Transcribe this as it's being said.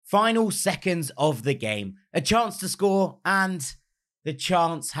Final seconds of the game, a chance to score, and the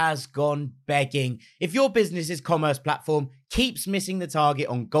chance has gone begging. If your business's commerce platform keeps missing the target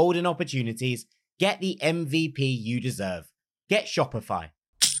on golden opportunities, get the MVP you deserve. Get Shopify.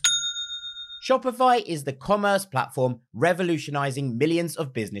 Shopify is the commerce platform revolutionizing millions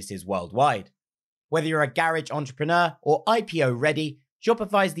of businesses worldwide. Whether you're a garage entrepreneur or IPO ready,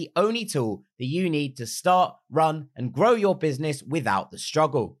 Shopify is the only tool that you need to start, run, and grow your business without the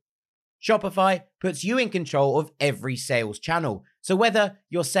struggle. Shopify puts you in control of every sales channel. So whether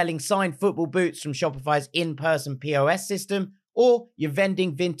you're selling signed football boots from Shopify's in-person POS system or you're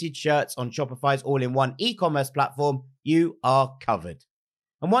vending vintage shirts on Shopify's all-in-one e-commerce platform, you are covered.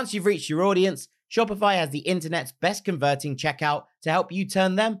 And once you've reached your audience, Shopify has the internet's best converting checkout to help you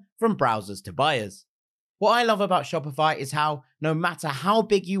turn them from browsers to buyers. What I love about Shopify is how, no matter how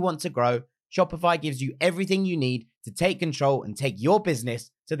big you want to grow, Shopify gives you everything you need to take control and take your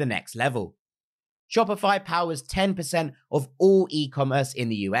business to the next level. Shopify powers 10% of all e-commerce in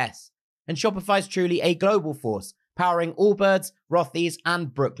the US. And Shopify is truly a global force, powering Allbirds, Rothy's, and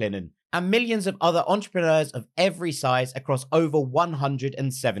Brooklinen, and millions of other entrepreneurs of every size across over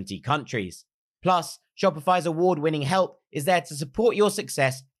 170 countries. Plus, Shopify's award-winning help is there to support your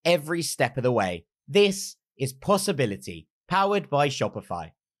success every step of the way. This is Possibility, powered by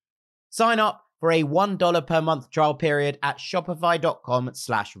Shopify. Sign up for a $1 per month trial period at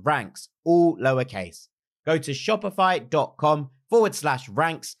shopify.com/ranks, all lowercase. Go to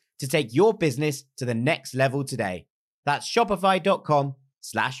shopify.com/ranks to take your business to the next level today. That's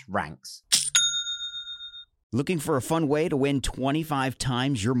shopify.com/ranks. Looking for a fun way to win 25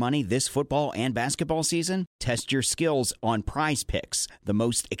 times your money this football and basketball season? Test your skills on Prize Picks, the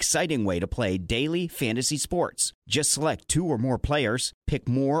most exciting way to play daily fantasy sports. Just select 2 or more players, pick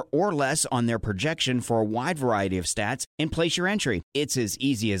more or less on their projection for a wide variety of stats, and place your entry. It's as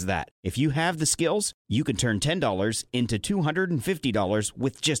easy as that. If you have the skills, you can turn $10 into $250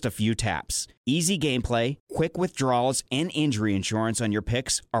 with just a few taps. Easy gameplay, quick withdrawals, and injury insurance on your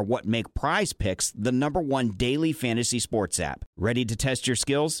picks are what make Prize Picks the #1 daily fantasy sports app. Ready to test your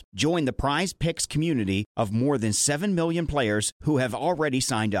skills? Join the Prize Picks community of more than 7 million players who have already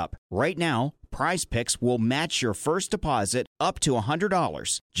signed up. Right now, Prize Picks will match your first deposit up to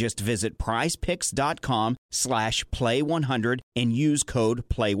 $100. Just visit prizepicks.com/play100 and use code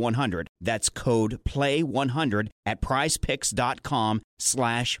PLAY100. That's code PLAY100 at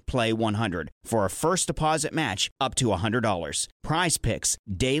prizepicks.com/play100 for a first deposit match up to $100. Prize Picks,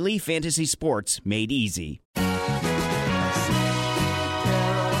 daily fantasy sports made easy.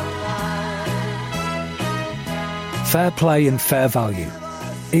 Fair play and fair value.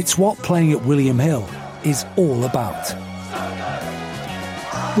 It's what playing at William Hill is all about.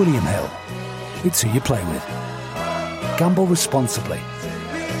 William Hill. It's who you play with. Gamble responsibly.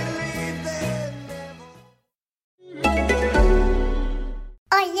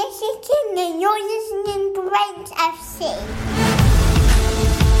 You're listening to Ranks FC.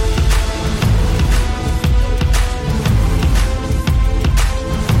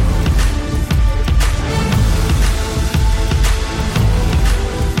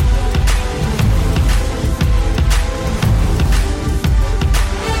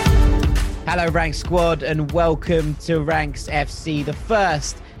 Hello, Ranks Squad, and welcome to Ranks FC, the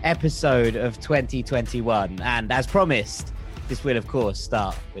first episode of 2021. And as promised, this will, of course,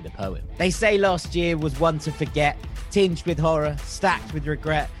 start with a poem. They say last year was one to forget, tinged with horror, stacked with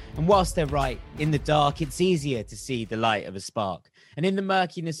regret. And whilst they're right, in the dark, it's easier to see the light of a spark. And in the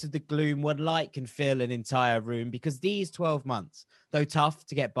murkiness of the gloom, one light can fill an entire room, because these 12 months, though tough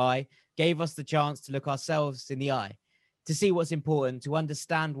to get by, gave us the chance to look ourselves in the eye, to see what's important, to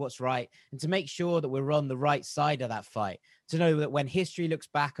understand what's right, and to make sure that we're on the right side of that fight, to know that when history looks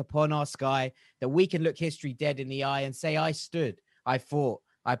back upon our sky, that we can look history dead in the eye and say, I stood, I fought,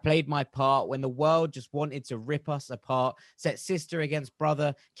 I played my part when the world just wanted to rip us apart, set sister against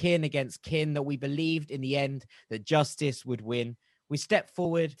brother, kin against kin, that we believed in the end that justice would win. We step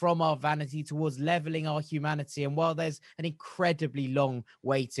forward from our vanity towards leveling our humanity. And while there's an incredibly long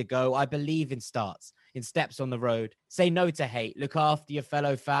way to go, I believe in starts, in steps on the road. Say no to hate. Look after your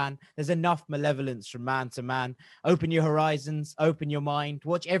fellow fan. There's enough malevolence from man to man. Open your horizons. Open your mind.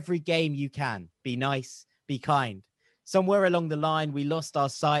 Watch every game you can. Be nice. Be kind. Somewhere along the line, we lost our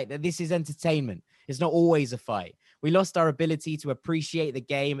sight that this is entertainment. It's not always a fight. We lost our ability to appreciate the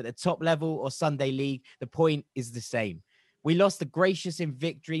game at the top level or Sunday league. The point is the same. We lost the gracious in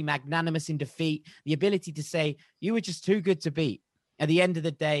victory, magnanimous in defeat, the ability to say, you were just too good to beat. At the end of the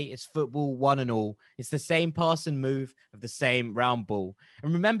day, it's football, one and all. It's the same pass and move of the same round ball.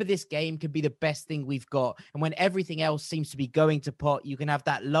 And remember, this game could be the best thing we've got. And when everything else seems to be going to pot, you can have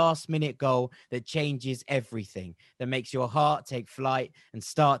that last-minute goal that changes everything, that makes your heart take flight and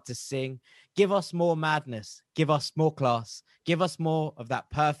start to sing. Give us more madness. Give us more class. Give us more of that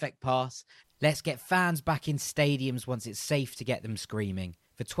perfect pass. Let's get fans back in stadiums once it's safe to get them screaming.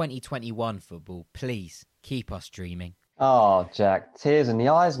 For 2021 football, please keep us dreaming. Oh, Jack, tears in the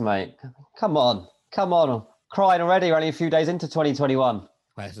eyes, mate. Come on. Crying already. We're only a few days into 2021.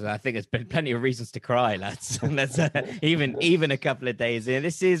 Well, I think there's been plenty of reasons to cry, lads. That's even a couple of days in.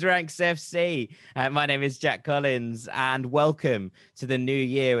 This is Ranks FC. My name is Jack Collins, and welcome to the new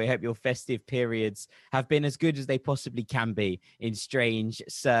year. We hope your festive periods have been as good as they possibly can be in strange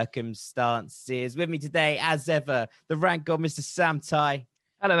circumstances. With me today, as ever, the rank god, Mr. Sam Ty.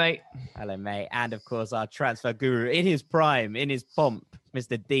 Hello, mate. Hello, mate. And, of course, our transfer guru in his prime, in his pomp,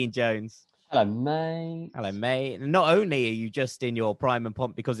 Mr. Dean Jones. Hello, mate. Hello, mate. Not only are you just in your prime and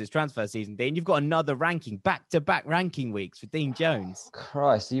pomp because it's transfer season, Dean, you've got another ranking, back-to-back ranking weeks for Dean Jones.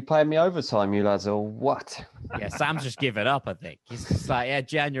 Christ, are you playing me overtime, you lads, or what? Yeah, Sam's just given up, I think. He's just like, yeah,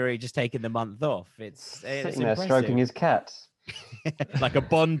 January, just taking the month off. It's sitting there stroking his cat. Like a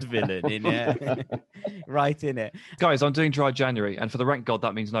Bond villain in right in it. Guys, I'm doing dry January, and for the rank god,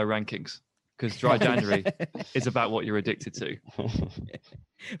 that means no rankings, because dry January is about what you're addicted to.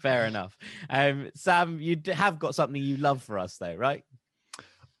 Fair enough. Sam, you have got something you love for us, though, right?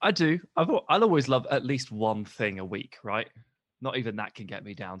 I do. I'll always love at least one thing a week, right? Not even that can get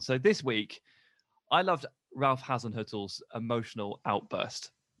me down. So this week, I loved Ralph Hasenhüttl's emotional outburst.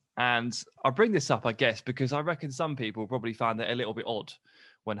 And I bring this up, I guess, because I reckon some people probably found it a little bit odd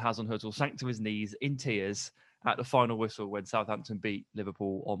when Hasenhüttl sank to his knees in tears at the final whistle when Southampton beat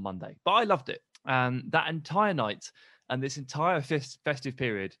Liverpool on Monday. But I loved it. And that entire night and this entire festive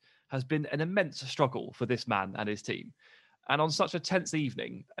period has been an immense struggle for this man and his team. And on such a tense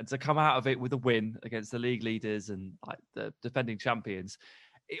evening, and to come out of it with a win against the league leaders and like the defending champions,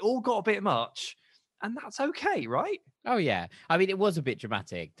 it all got a bit much. And that's okay, right? Oh, yeah. I mean, it was a bit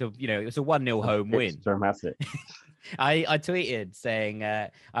dramatic. It was a 1-0 home win. Dramatic. I tweeted saying I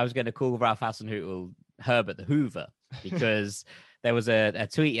was going to call Ralph Hasenhüttl Herbert the Hoover because there was a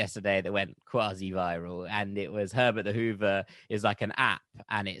tweet yesterday that went quasi-viral, and it was Herbert the Hoover is like an app,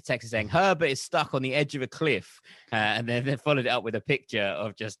 and it's text saying Herbert is stuck on the edge of a cliff, and then they followed it up with a picture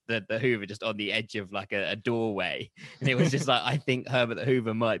of just the Hoover just on the edge of like a doorway, and it was just like, I think Herbert the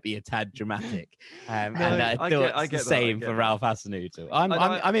Hoover might be a tad dramatic, and I thought it's the same for Ralph Hasenhüttl.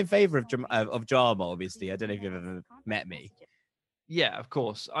 I'm in favour of drama, obviously. I don't know if you've ever met me. Yeah, of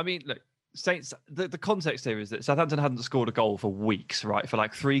course. I mean, look. Saints, the context here is that Southampton hadn't scored a goal for weeks, right? For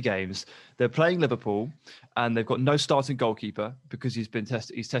like 3 games. They're playing Liverpool and they've got no starting goalkeeper because he's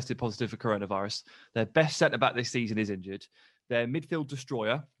tested positive for coronavirus. Their best centre-back this season is injured. Their midfield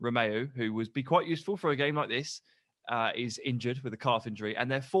destroyer, Romeu, who would be quite useful for a game like this, is injured with a calf injury. And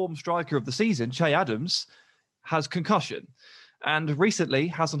their form striker of the season, Che Adams, has concussion. And recently,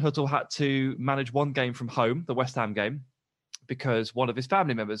 Hasenhüttl had to manage one game from home, the West Ham game, because one of his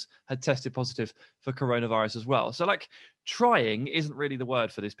family members had tested positive for coronavirus as well. So, like, trying isn't really the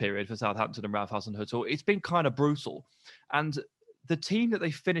word for this period for Southampton and Ralph Hasenhüttl. It's been kind of brutal. And the team that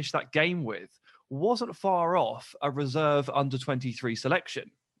they finished that game with wasn't far off a reserve under-23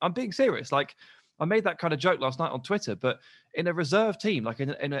 selection. I'm being serious. Like, I made that kind of joke last night on Twitter, but in a reserve team, like in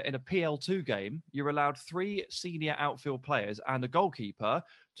a PL2 game, you're allowed 3 senior outfield players and a goalkeeper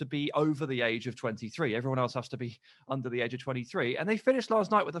to be over the age of 23. Everyone else has to be under the age of 23. And they finished last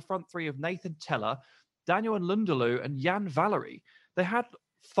night with a front 3 of Nathan Teller, Daniel Nlundulu, and Jan Valery. They had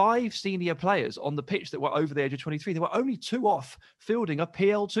 5 senior players on the pitch that were over the age of 23. They were only 2 off fielding a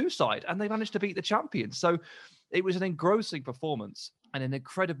PL2 side, and they managed to beat the champions. So it was an engrossing performance and an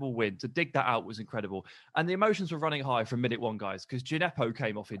incredible win. To dig that out was incredible. And the emotions were running high from minute 1, guys, because Djenepo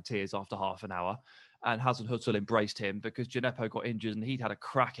came off in tears after half an hour. And Hasenhüttl embraced him because Djenepo got injured and he'd had a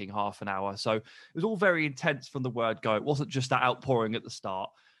cracking half an hour. So it was all very intense from the word go. It wasn't just that outpouring at the start.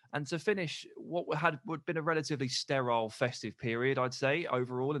 And to finish what would been a relatively sterile festive period, I'd say,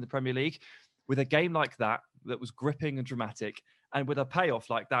 overall in the Premier League, with a game like that was gripping and dramatic, and with a payoff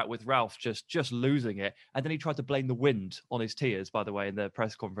like that, with Ralph just losing it. And then he tried to blame the wind on his tears, by the way, in the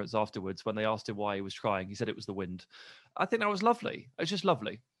press conference afterwards when they asked him why he was crying. He said it was the wind. I think that was lovely. It's just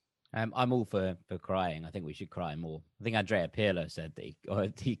lovely. I'm all for crying. I think we should cry more. I think Andrea Pirlo said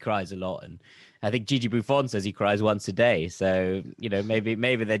that he cries a lot, and I think Gigi Buffon says he cries once a day. So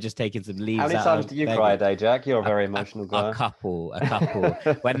maybe they're just taking some leaves. How many times do you cry a day, Jack? You're a very emotional guy. A couple.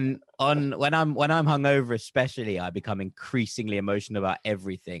 when I'm hungover, especially, I become increasingly emotional about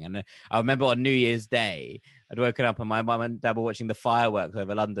everything. And I remember on New Year's Day, I'd woken up and my mum and dad were watching the fireworks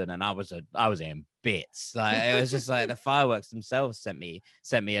over London, and I was in bits. Like it was just like the fireworks themselves sent me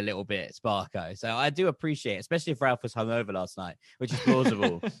a little bit sparko. So I do appreciate it, especially if Ralph was hungover last night, which is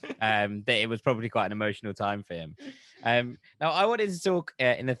plausible. That it was probably quite an emotional time for him. Now I wanted to talk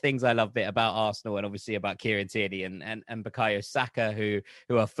in the things I love bit about Arsenal, and obviously about Kieran Tierney and Bukayo Saka,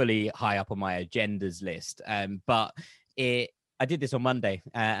 who are fully high up on my agendas list. But I did this on Monday,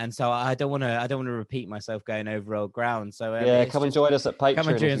 and so I don't want to repeat myself going over old ground. So come and join us at Patreon. Come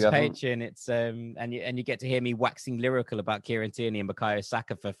and join us at Patreon. It's and you get to hear me waxing lyrical about Kieran Tierney and Bukayo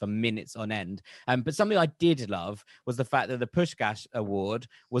Saka for minutes on end. But something I did love was the fact that the Puskás Award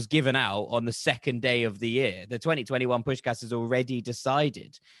was given out on the second day of the year. The 2021 Puskás is already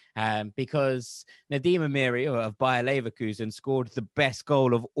decided. Because Nadim Amiri of Bayer Leverkusen scored the best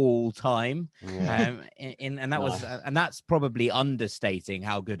goal of all time, and that's probably understating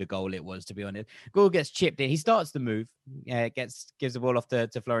how good a goal it was, to be honest. Goal gets chipped in. He starts the move, gives the ball off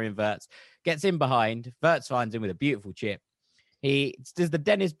to Florian Wirtz, gets in behind. Wirtz finds him with a beautiful chip. He does the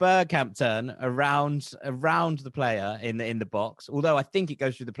Dennis Bergkamp turn around the player in the box, although I think it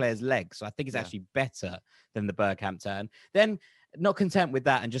goes through the player's legs, so I think it's actually better than the Bergkamp turn. Then, not content with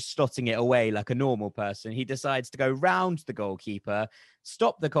that and just slotting it away like a normal person, he decides to go round the goalkeeper,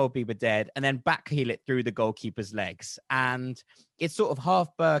 stop the goalkeeper dead, and then backheel it through the goalkeeper's legs. And it's sort of half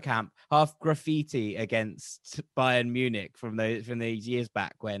Bergkamp, half graffiti against Bayern Munich from these years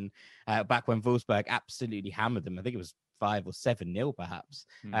back when Wolfsburg absolutely hammered them. I think it was 5 or 7-0 perhaps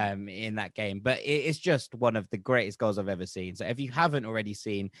in that game. But it's just one of the greatest goals I've ever seen. So if you haven't already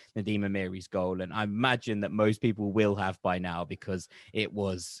seen Nadim Amiri's goal, and I imagine that most people will have by now because it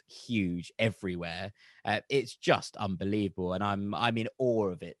was huge everywhere, it's just unbelievable. And I'm in awe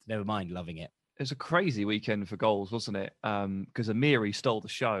of it. Never mind loving it. It was a crazy weekend for goals, wasn't it? Because Amiri stole the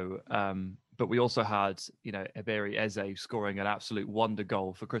show. But we also had, Ebery Eze scoring an absolute wonder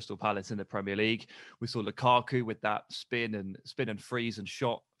goal for Crystal Palace in the Premier League. We saw Lukaku with that spin and freeze and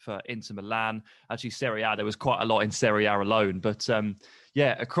shot for Inter Milan. Actually, Serie A, there was quite a lot in Serie A alone. But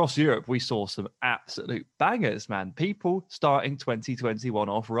across Europe, we saw some absolute bangers, man. People starting 2021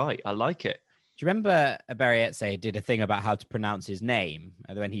 off right. I like it. Do you remember Ebery Eze did a thing about how to pronounce his name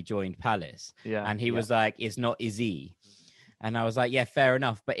when he joined Palace? Yeah. And he was like, it's not Izzy. And I was like, yeah, fair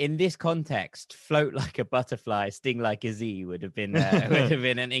enough. But in this context, float like a butterfly, sting like a Z would have been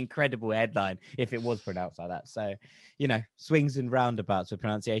an incredible headline if it was pronounced like that. So, swings and roundabouts with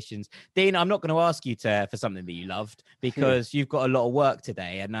pronunciations. Dean, I'm not going to ask you for something that you loved because you've got a lot of work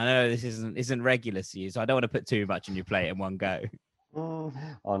today. And I know this isn't regular to you, so I don't want to put too much on your plate in one go.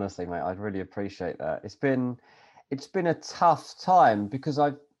 Honestly, mate, I'd really appreciate that. It's been a tough time because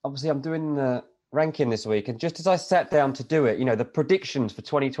I'm doing the ranking this week, and just as I sat down to do it, the predictions for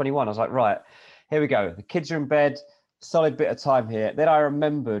 2021, I was like, right, here we go. The kids are in bed, solid bit of time here. Then I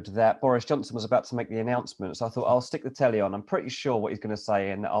remembered that Boris Johnson was about to make the announcement, so I thought I'll stick the telly on. I'm pretty sure what he's going to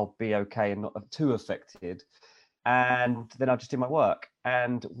say, and I'll be okay and not too affected. And then I just did my work,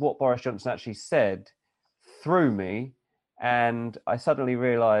 and what Boris Johnson actually said threw me, and I suddenly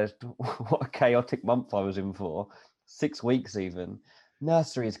realised what a chaotic month I was in for. 6 weeks even.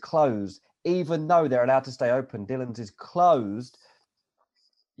 Nursery is closed. Even though they're allowed to stay open, Dylan's is closed.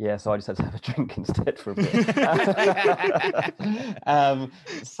 Yeah, so I just had to have a drink instead for a bit.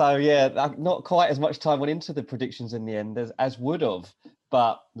 Not quite as much time went into the predictions in the end as would have.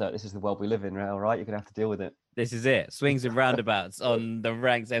 But look, this is the world we live in now, right? You're going to have to deal with it. This is it. Swings and roundabouts on the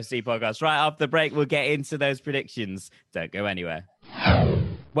Ranks FC podcast. Right after the break, we'll get into those predictions. Don't go anywhere.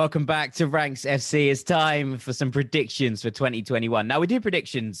 Welcome back to Ranks FC. It's time for some predictions for 2021. Now, we do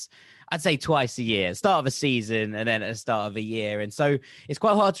predictions, I'd say twice a year, start of a season and then at the start of a year. And so it's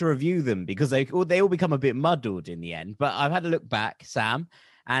quite hard to review them because they all become a bit muddled in the end. But I've had a look back, Sam,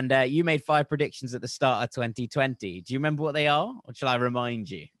 and you made 5 predictions at the start of 2020. Do you remember what they are, or shall I remind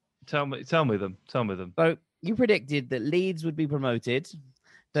you? Tell me them. So you predicted that Leeds would be promoted,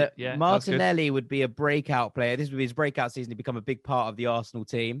 that Martinelli would be a breakout player. This would be his breakout season to become a big part of the Arsenal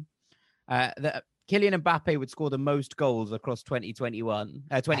team. That Kylian Mbappe would score the most goals across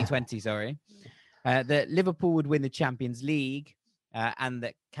 2020, sorry. That Liverpool would win the Champions League, and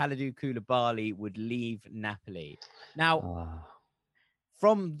that Kalidou Koulibaly would leave Napoli. Now,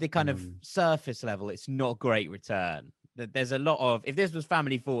 from the kind of surface level, it's not a great return. there's a lot of, if this was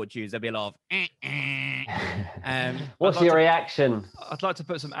Family Fortunes, there'd be a lot of. What's your reaction? I'd like to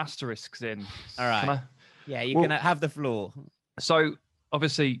put some asterisks in. All right. Can I? Yeah, you're gonna have the floor. So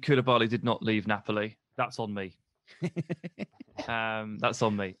obviously, Koulibaly did not leave Napoli. That's on me. That's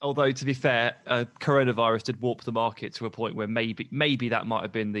on me. Although, to be fair, coronavirus did warp the market to a point where maybe that might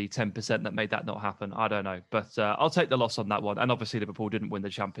have been the 10% that made that not happen. I don't know, but I'll take the loss on that one. And obviously, Liverpool didn't win the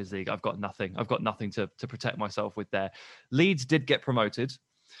Champions League. I've got nothing to protect myself with there. Leeds did get promoted.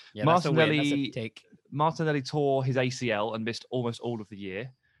 Yeah, Martinelli tore his ACL and missed almost all of the year.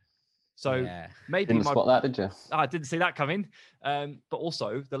 So maybe didn't spot that, did you? I didn't see that coming. But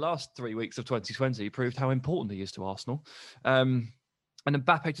also, the last 3 weeks of 2020 proved how important he is to Arsenal. And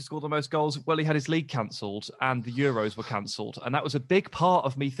Mbappe to score the most goals. Well, he had his league cancelled and the Euros were cancelled. And that was a big part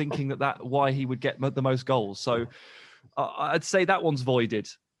of me thinking that why he would get the most goals. So I'd say that one's voided.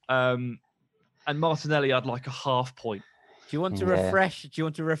 And Martinelli, I'd like a half point. Do you want to refresh? Do you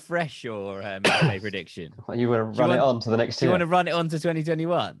want to refresh your Mbappe prediction? You want to run it on to the next year? Do you want to run it on to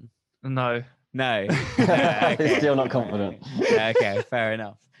 2021? No. Okay. Still not confident. Okay, fair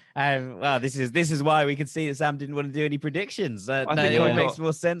enough. Well, this is why we could see that Sam didn't want to do any predictions. It all makes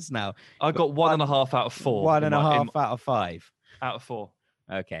more sense now. I got 1.5 out of 4. 1.5 out of 5. Out of 4.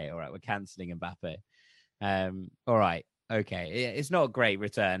 Okay, all right. We're cancelling Mbappe. All right. Okay, it's not a great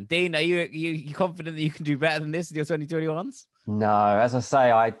return. Dean, are you confident that you can do better than this in your 2021s? No, as I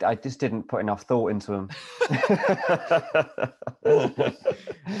say, I just didn't put enough thought into them.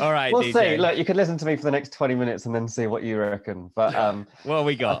 All right, we'll DJ. see. Look, you can listen to me for the next 20 minutes and then see what you reckon. But what have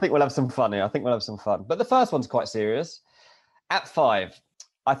we got? I think we'll have some fun here. But the first one's quite serious. At 5,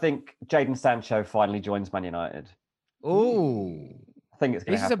 I think Jadon Sancho finally joins Man United. Ooh, I think it's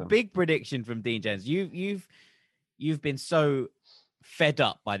going to happen. This is a big prediction from Dean Jones. You've been so fed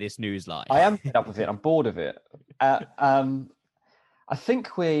up by this news line. I am fed up with it. I'm bored of it. I think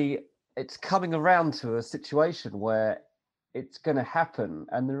it's coming around to a situation where it's going to happen.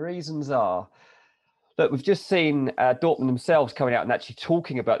 And the reasons are that we've just seen Dortmund themselves coming out and actually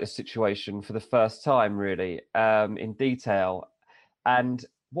talking about this situation for the first time, really, in detail. And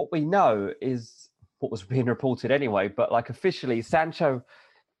what we know is what was being reported anyway, but like officially, Sancho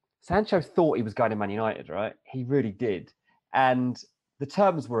thought he was going to Man United, right? He really did. And the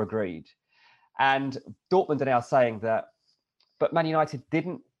terms were agreed. And Dortmund are now saying that, but Man United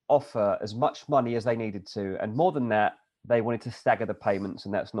didn't offer as much money as they needed to. And more than that, they wanted to stagger the payments,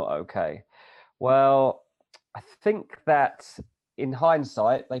 and that's not okay. Well, I think that in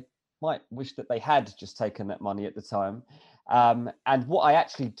hindsight, they might wish that they had just taken that money at the time. And what I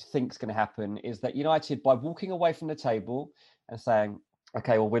actually think is going to happen is that United, by walking away from the table and saying,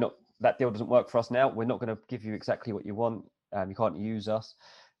 okay, well, that deal doesn't work for us now. We're not going to give you exactly what you want. You can't use us.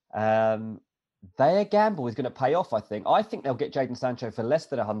 Their gamble is going to pay off, I think. I think they'll get Jadon Sancho for less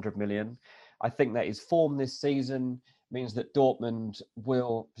than 100 million. I think that his form this season means that Dortmund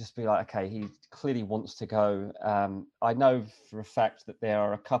will just be like, okay, he clearly wants to go. I know for a fact that there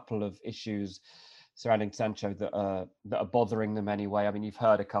are a couple of issues surrounding Sancho that are bothering them anyway. I mean, you've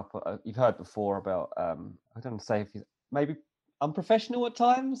heard before about, I don't want to say if he's maybe unprofessional at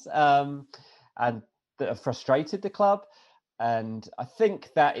times, and that have frustrated the club. And I think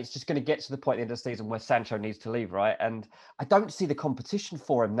that it's just going to get to the point at the end of the season where Sancho needs to leave, right? And I don't see the competition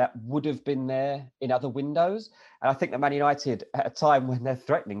for him that would have been there in other windows. And I think that Man United, at a time when they're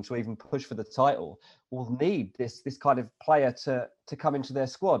threatening to even push for the title, will need this kind of player to come into their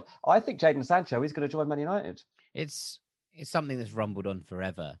squad. I think Jadon Sancho is going to join Man United. It's something that's rumbled on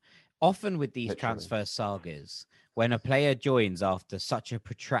forever. Often with these transfer sagas, when a player joins after such a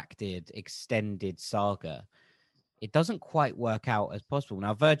protracted, extended saga, it doesn't quite work out as possible.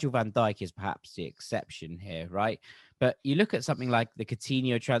 Now, Virgil van Dijk is perhaps the exception here, right? But you look at something like the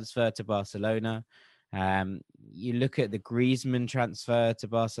Coutinho transfer to Barcelona. You look at the Griezmann transfer to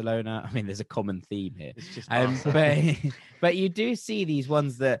Barcelona. I mean, there's a common theme here. It's just but you do see these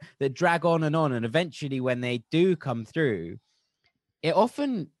ones that drag on, and eventually when they do come through, it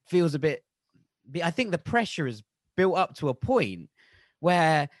often feels a bit... I think the pressure is built up to a point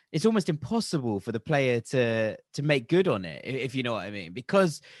where it's almost impossible for the player to make good on it, if you know what I mean,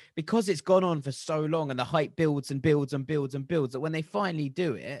 because it's gone on for so long and the hype builds and builds and builds and builds, that when they finally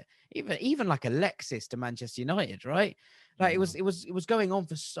do it, even like Alexis to Manchester United, right? Like it was going on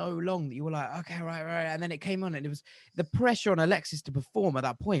for so long that you were like, okay, right, and then it came on, and it was the pressure on Alexis to perform at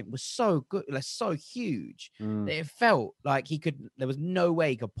that point was so good, like so huge that it felt like there was no way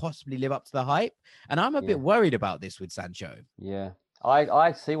he could possibly live up to the hype. And I'm a bit worried about this with Sancho. Yeah.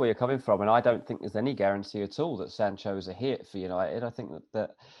 I see where you're coming from, and I don't think there's any guarantee at all that Sancho is a hit for United. I think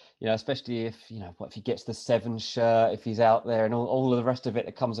that especially if, what if he gets the 7 shirt, if he's out there and all of the rest of it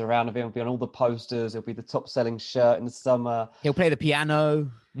that comes around of him will be on all the posters. It'll be the top selling shirt in the summer. He'll play the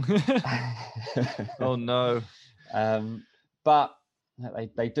piano. Oh, no. But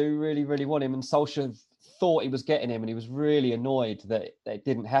they do really, really want him. And Solskjaer thought he was getting him, and he was really annoyed that it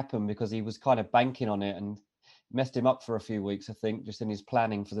didn't happen because he was kind of banking on it and messed him up for a few weeks, I think, just in his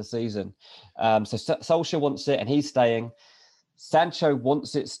planning for the season. So Solskjaer wants it, and he's staying. Sancho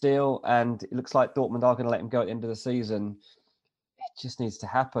wants it still, and it looks like Dortmund are going to let him go at the end of the season. It just needs to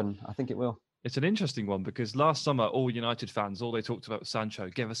happen. I think it will. It's an interesting one because last summer, all United fans, all they talked about was Sancho.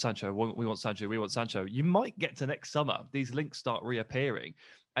 Give us Sancho. We want Sancho. We want Sancho. You might get to next summer. These links start reappearing.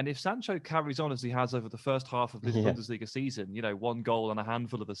 And if Sancho carries on as he has over the first half of this Bundesliga season, 1 goal and a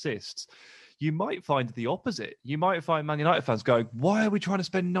handful of assists, you might find the opposite. You might find Man United fans going, why are we trying to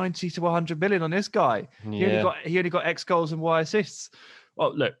spend 90 to 100 million on this guy? Yeah. He only got X goals and Y assists.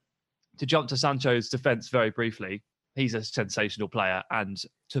 Well, look, to jump to Sancho's defense very briefly, he's a sensational player. And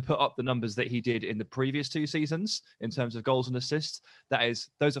to put up the numbers that he did in the previous 2 seasons in terms of goals and assists,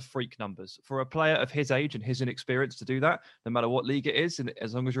 those are freak numbers. For a player of his age and his inexperience to do that, no matter what league it is, and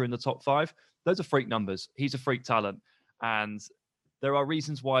as long as you're in the top 5, those are freak numbers. He's a freak talent. And there are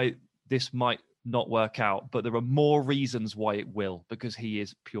reasons why this might not work out, but there are more reasons why it will, because he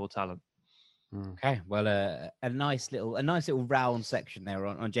is pure talent. Okay, well, a nice little round section there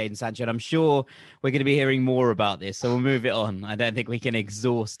on Jadon Sancho, and I'm sure we're going to be hearing more about this, so we'll move it on. I don't think we can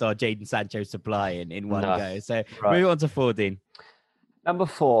exhaust our Jadon Sancho supply in one go. So move on to 4, Dean. Number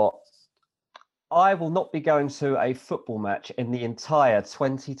 4, I will not be going to a football match in the entire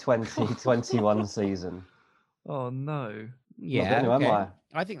 2020-21 season. Oh, no. Yeah, okay. Am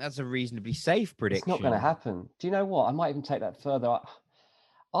I think that's a reasonably safe prediction. It's not going to happen. Do you know what? I might even take that further.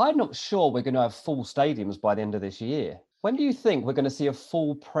 I'm not sure we're going to have full stadiums by the end of this year. When do you think we're going to see a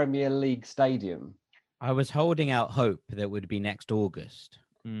full Premier League stadium? I was holding out hope that would be next August.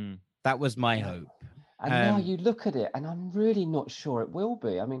 That was my hope. And now you look at it, and I'm really not sure it will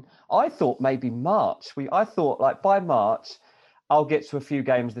be. I mean, I thought maybe March. I thought like by March, I'll get to a few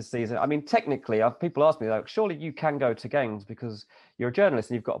games this season. I mean, technically, people ask me, like, surely you can go to games because you're a journalist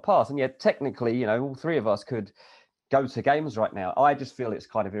and you've got a pass. And yet, technically, all 3 of us could go to games right now. I just feel it's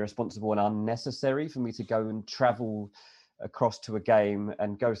kind of irresponsible and unnecessary for me to go and travel across to a game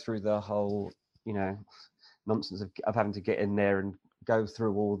and go through the whole, nonsense of having to get in there and go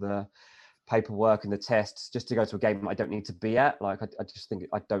through all the paperwork and the tests just to go to a game I don't need to be at. Like, I just think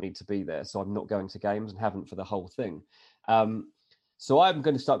I don't need to be there. So I'm not going to games and haven't for the whole thing. So I'm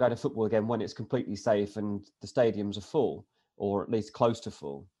going to start going to football again when it's completely safe and the stadiums are full, or at least close to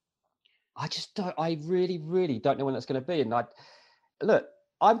full. I really, really don't know when that's going to be. And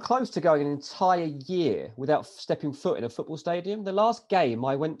I'm close to going an entire year without stepping foot in a football stadium. The last game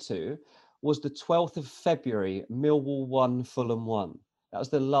I went to was the 12th of February, Millwall 1, Fulham 1. That was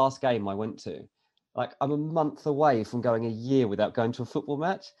the last game I went to. Like, I'm a month away from going a year without going to a football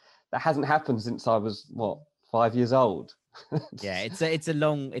match. That hasn't happened since I was, 5 years old. Yeah, it's a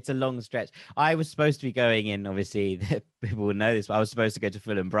long stretch. I was supposed to be going in, obviously people will know this, but I was supposed to go to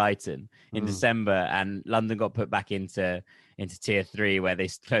Fulham Brighton in December, and London got put back into tier 3 where they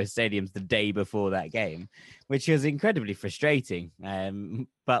closed stadiums the day before that game, which was incredibly frustrating.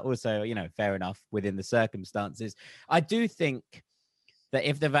 But also, fair enough within the circumstances. I do think that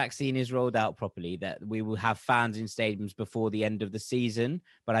if the vaccine is rolled out properly, that we will have fans in stadiums before the end of the season,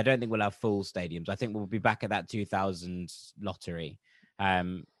 but I don't think we'll have full stadiums. I think we'll be back at that 2000 lottery.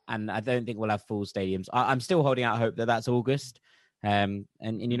 And I don't think we'll have full stadiums. I'm still holding out hope that that's August. And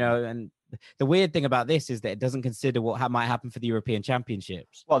the weird thing about this is that it doesn't consider what might happen for the European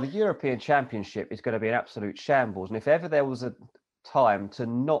Championships. Well, the European Championship is going to be an absolute shambles. And if ever there was a time to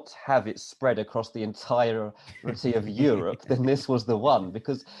not have it spread across the entirety of Europe, then this was the one,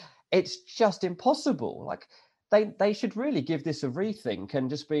 because it's just impossible. Like, they should really give this a rethink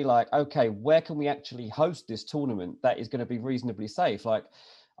and just be like, okay, where can we actually host this tournament that is going to be reasonably safe? Like,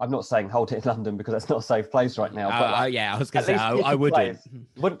 I'm not saying hold it in London because that's not a safe place right now. But I was going to say, I wouldn't.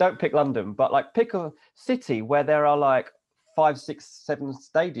 Don't pick London, but like pick a city where there are like 5, 6, 7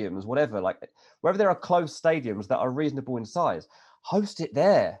 stadiums, whatever, like wherever there are close stadiums that are reasonable in size, host it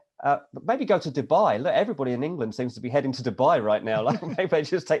there. But maybe go to Dubai. Look, everybody in England seems to be heading to Dubai right now. Like, maybe they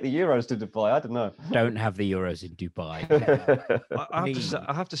just take the Euros to Dubai. I don't know. Don't have the Euros in Dubai.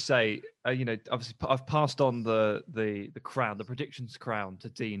 I have to say, obviously, I've passed on the crown, the predictions crown, to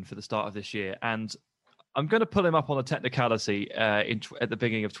Dean for the start of this year, and I'm going to pull him up on a technicality at the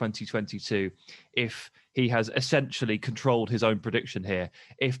beginning of 2022 if he has essentially controlled his own prediction here.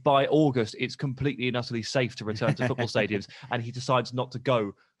 If by August it's completely and utterly safe to return to football stadiums and he decides not to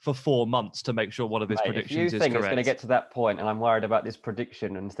go for 4 months to make sure one of his Mate, if predictions you is think correct. it's going to get to that point and I'm worried about this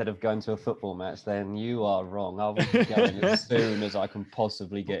prediction instead of going to a football match, then you are wrong. I'll be going as soon as I can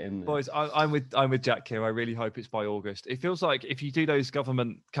possibly get in there. Boys, I'm with Jack here. I really hope it's by August. It feels like if you do those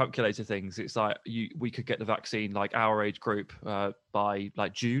government calculator things, it's like we could get the vaccine, like our age group, by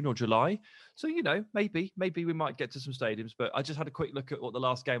like June or July. So, maybe we might get to some stadiums. But I just had a quick look at what the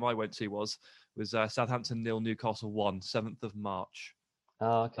last game I went to was Southampton 0, Newcastle 1, 7th of March.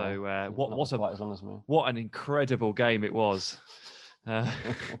 Oh, okay. So quite as long as me. what an incredible game it was. Jack,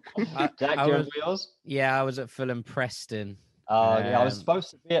 do you remember yours? Yeah, I was at Fulham Preston. Yeah, I was supposed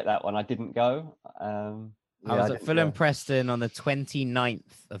to be at that one. I didn't go. I was at Fulham Preston on the 29th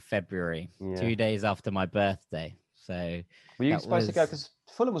of February, 2 days after my birthday. So were you supposed to go? Because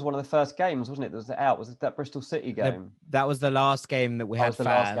Fulham was one of the first games, wasn't it? Was it that Bristol City game? That was the last game that we had. The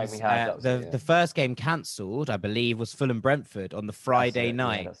last game we had. The first game cancelled, I believe, was Fulham Brentford on the Friday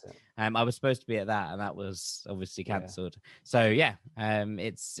night. Yeah, I was supposed to be at that, and that was obviously cancelled. So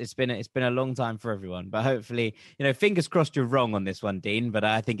it's been a long time for everyone, but hopefully, fingers crossed you're wrong on this one, Dean. But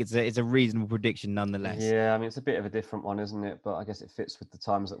I think it's a reasonable prediction nonetheless. Yeah, I mean it's a bit of a different one, isn't it? But I guess it fits with the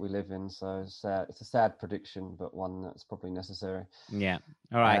times that we live in. So it's a sad prediction, but one that's probably necessary. Yeah.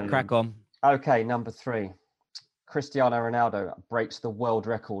 All right, crack on. Okay, number 3. Cristiano Ronaldo breaks the world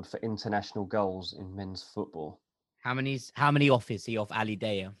record for international goals in men's football. How many off is he off Ali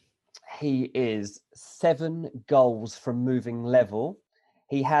Daya? He is 7 goals from moving level.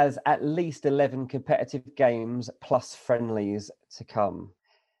 He has at least 11 competitive games plus friendlies to come.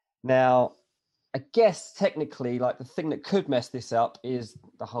 Now, I guess technically, like the thing that could mess this up is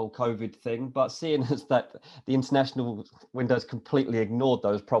the whole COVID thing. But seeing as that the international window's completely ignored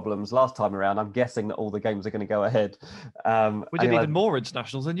those problems last time around, I'm guessing that all the games are going to go ahead. We did even more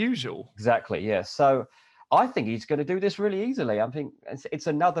internationals than usual. Exactly, yeah. So I think he's going to do this really easily. I think it's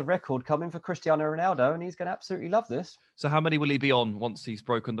another record coming for Cristiano Ronaldo, and he's going to absolutely love this. So how many will he be on once he's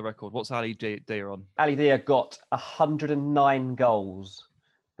broken the record? What's Ali Daya on? Ali Daya got 109 goals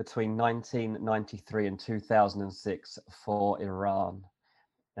between 1993 and 2006 for Iran.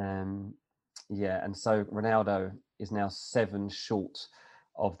 And so Ronaldo is now 7 short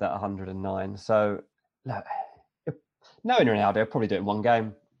of that 109. So, look, knowing Ronaldo, he'll probably do it in one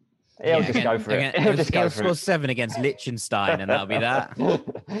game. He'll just go for it. He'll score 7 against Liechtenstein, and that'll be that.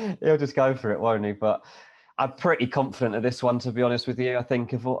 He'll just go for it, won't he? But I'm pretty confident of this one, to be honest with you. I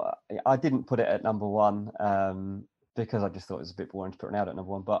think I didn't put it at number 1 because I just thought it was a bit boring to put Ronaldo at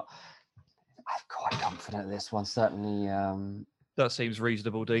number 1. But I'm quite confident of this one, certainly. That seems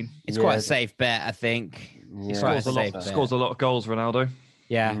reasonable, Dean. It's quite a safe bet, I think. Yeah, scores a lot of goals, Ronaldo.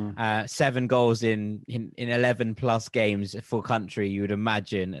 Yeah, 7 goals in 11 plus games for country, you would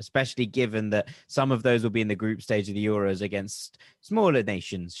imagine, especially given that some of those will be in the group stage of the Euros against smaller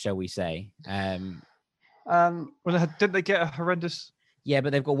nations, shall we say. Well, didn't they get a horrendous... Yeah,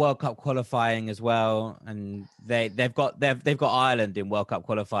 but they've got World Cup qualifying as well, and they've got Ireland in World Cup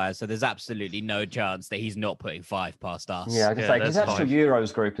qualifiers, so there's absolutely no chance that he's not putting 5 past us. Yeah, I can say because the actual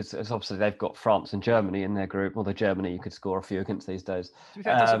Euros group is obviously they've got France and Germany in their group. Although Germany, you could score a few against these days. To be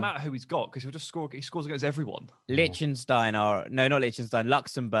fair, it doesn't matter who he's got because he'll just score. He scores against everyone. Luxembourg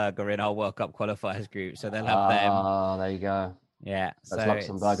are in our World Cup qualifiers group, so they'll have them. Ah, there you go. Yeah, that's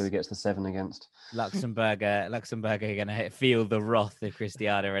Luxembourg who gets the 7 against. Luxembourg are going to feel the wrath of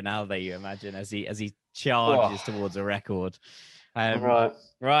Cristiano Ronaldo, you imagine, as he charges towards a record.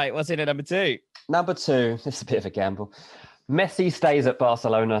 Right. What's in at number 2? Number 2. This is a bit of a gamble. Messi stays at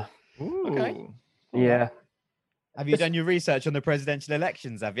Barcelona. Ooh. Okay. Yeah. Have you done your research on the presidential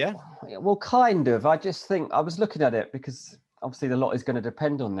elections? Have you? Well, kind of. I just think I was looking at it because obviously a lot is going to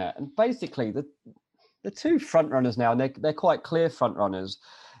depend on that, and basically the 2 front runners now, and they're quite clear front runners,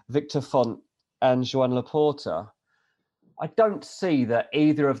 Victor Font and Joan Laporta. I don't see that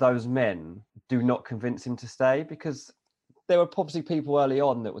either of those men do not convince him to stay, because there were obviously people early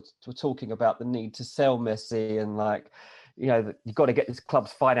on that were talking about the need to sell Messi and you've got to get this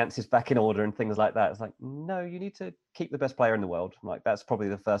club's finances back in order and things like that. It's like, no, you need to keep the best player in the world. Like, that's probably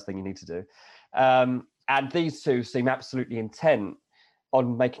the first thing you need to do. And these 2 seem absolutely intent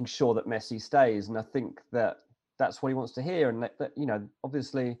on making sure that Messi stays. And I think that that's what he wants to hear. And that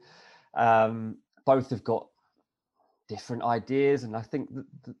obviously both have got different ideas. And I think that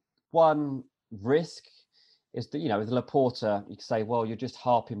the one risk is that, with Laporta, you can say, well, you're just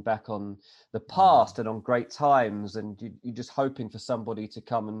harping back on the past and on great times. And you're just hoping for somebody to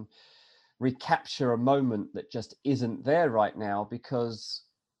come and recapture a moment that just isn't there right now, because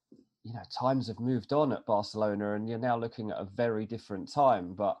times have moved on at Barcelona and you're now looking at a very different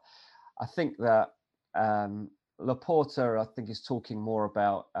time. But I think that Laporta, I think, is talking more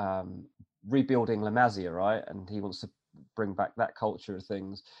about rebuilding La Masia, right? And he wants to bring back that culture of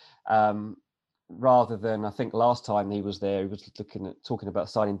things. Rather than, I think last time he was there, he was talking about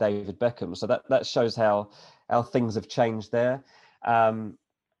signing David Beckham. So that shows how things have changed there.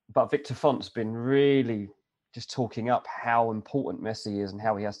 But Victor Font's been really just talking up how important Messi is and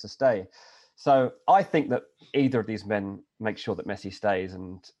how he has to stay. So I think that either of these men make sure that Messi stays.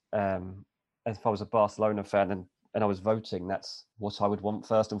 And if I was a Barcelona fan and I was voting, that's what I would want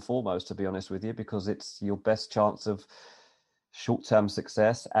first and foremost, to be honest with you, because it's your best chance of short-term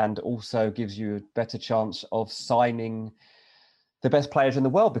success and also gives you a better chance of signing the best players in the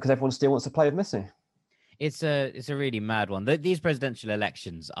world, because everyone still wants to play with Messi. It's a really mad one. These presidential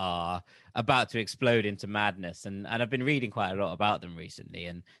elections are about to explode into madness, and I've been reading quite a lot about them recently.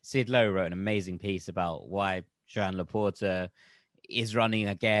 And Sid Lowe wrote an amazing piece about why Joan Laporta is running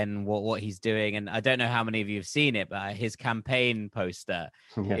again, what he's doing. And I don't know how many of you have seen it, but his campaign poster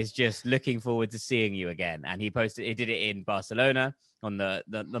is just looking forward to seeing you again. And he did it in Barcelona on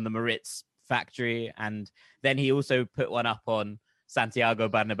the Moritz factory, and then he also put one up on Santiago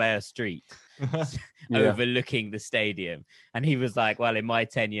Bernabeu Street overlooking the stadium. And he was like, well, in my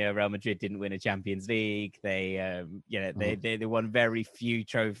tenure, Real Madrid didn't win a Champions League. They they won very few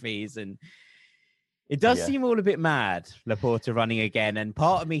trophies, and it does seem all a bit mad, Laporta running again. And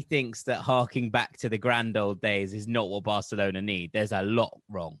part of me thinks that harking back to the grand old days is not what Barcelona need. There's a lot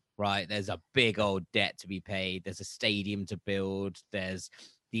wrong, right? There's a big old debt to be paid. There's a stadium to build. There's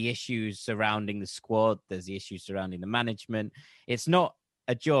the issues surrounding the squad. There's the issues surrounding the management. It's not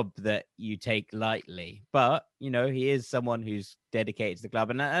a job that you take lightly, but, he is someone who's dedicated to the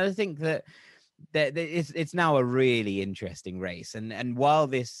club. And I think that it's now a really interesting race. And while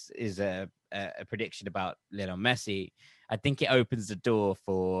this is a prediction about Lionel Messi, I think it opens the door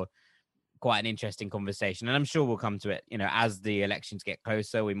for quite an interesting conversation. And I'm sure we'll come to it, as the elections get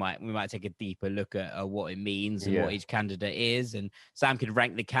closer. We might take a deeper look at what it means and what each candidate is. And Sam could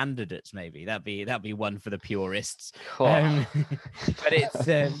rank the candidates. Maybe that'd be one for the purists. But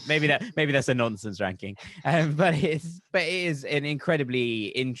it's maybe that's a nonsense ranking. But it is an incredibly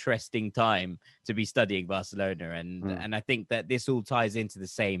interesting time to be studying Barcelona. And I think that this all ties into the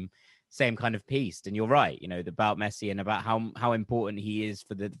same kind of piece. And you're right, about Messi and about how important he is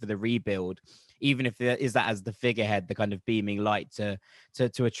for the rebuild, even if there is that as the figurehead, the kind of beaming light to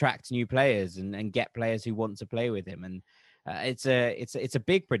attract new players and get players who want to play with him. And it's a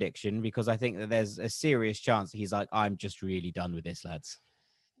big prediction, because I think that there's a serious chance that he's like, I'm just really done with this, lads.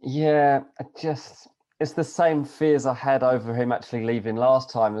 Yeah, it's the same fears I had over him actually leaving last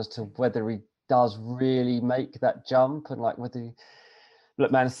time as to whether he does really make that jump, and like whether he,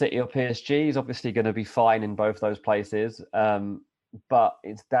 look, Man City or PSG is obviously going to be fine in both those places. But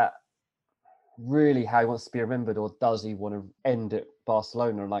it's that really how he wants to be remembered, or does he want to end at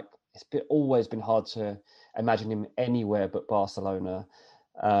Barcelona? And like, always been hard to imagine him anywhere but Barcelona.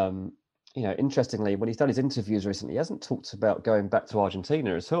 Interestingly, when he's done his interviews recently, he hasn't talked about going back to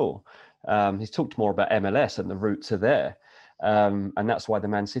Argentina at all. He's talked more about MLS and the route to there. And that's why the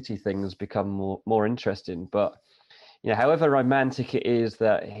Man City thing has become more interesting. But however romantic it is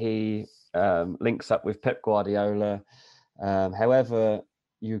that he links up with Pep Guardiola, however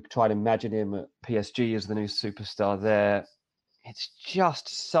you try to imagine him at PSG as the new superstar there, it's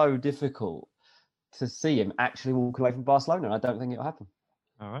just so difficult to see him actually walk away from Barcelona. And I don't think it'll happen.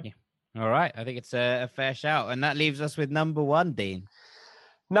 All right. Yeah. All right. I think it's a fair shout. And that leaves us with number one, Dean.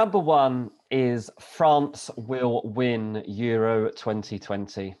 Number one is France will win Euro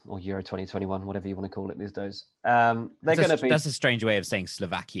 2020 or Euro 2021, whatever you want to call it these days. They're going to be. That's a strange way of saying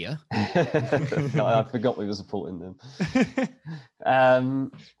Slovakia. I forgot we were supporting them.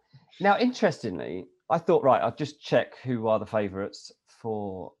 Now, interestingly, I thought, right, I'll just check who are the favourites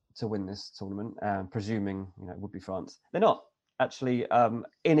to win this tournament, presuming it would be France. They're not. Actually,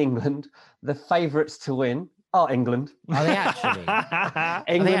 in England, the favourites to win are England. Are they actually?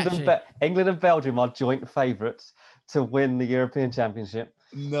 England and Belgium are joint favourites to win the European Championship.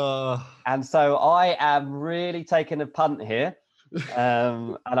 No. And so I am really taking a punt here,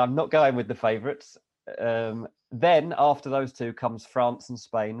 and I'm not going with the favourites. Then after those two comes France and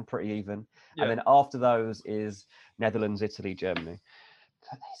Spain, pretty even. Yeah. And then after those is Netherlands, Italy, Germany.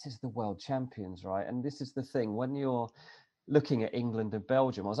 But this is the world champions, right? And this is the thing, when you're looking at England and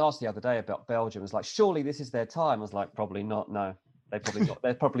Belgium, I was asked the other day about Belgium. It's like, surely this is their time. I was like, probably not. No, they probably not.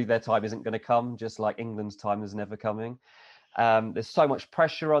 Their time isn't going to come, just like England's time is never coming. There's so much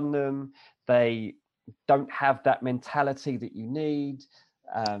pressure on them. They don't have that mentality that you need.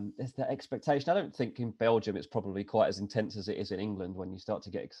 There's that expectation. I don't think in Belgium it's probably quite as intense as it is in England when you start to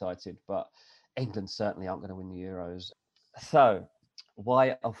get excited. But England certainly aren't going to win the Euros. So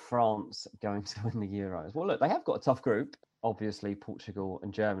why are France going to win the Euros? Well, look, they have got a tough group, obviously Portugal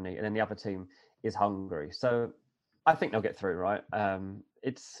and Germany, and then the other team is Hungary. So I think they'll get through, right?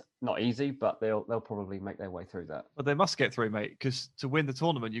 It's not easy, but they'll probably make their way through that. But they must get through, mate, because to win the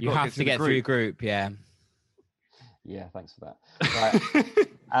tournament, You have to get through your group, yeah. Yeah, thanks for that.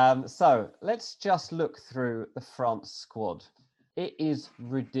 Right. So let's just look through the France squad. It is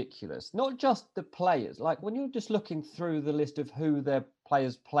ridiculous. Not just the players. Like when you're just looking through the list of who their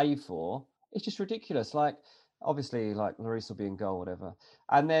players play for, it's just ridiculous. Like obviously, like Lloris will be in goal, whatever.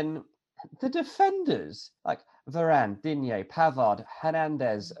 And then the defenders, like Varane, Digne, Pavard,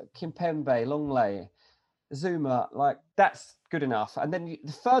 Hernandez, Kimpembe, Longley, Zuma, like that's good enough. And then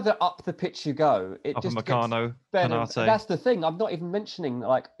the further up the pitch you go, it just Upamecano, gets better. Konate. That's the thing. I'm not even mentioning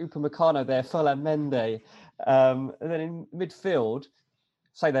like Upamecano there, Ferland Mendy. And then in midfield,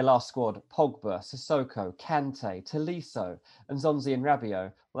 say their last squad, Pogba, Sissoko, Kante, Tolisso, and Zonzi and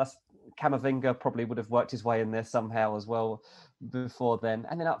Rabiot. Well, that's Camavinga probably would have worked his way in there somehow as well before then.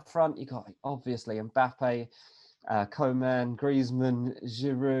 And then up front, you got obviously Mbappe, Coman, Griezmann,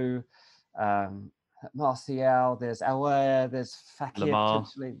 Giroud, Martial, there's Aouar, there's Fekir,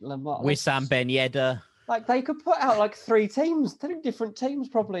 potentially Lamar. Wissam Ben Yedder. Like they could put out like three different teams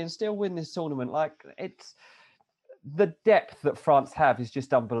probably and still win this tournament. Like it's the depth that France have is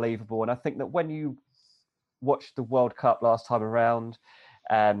just unbelievable. And I think that when you watched the World Cup last time around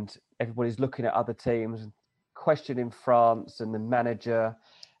and everybody's looking at other teams and questioning France and the manager,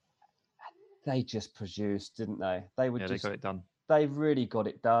 they just produced, didn't they? They got it done. They really got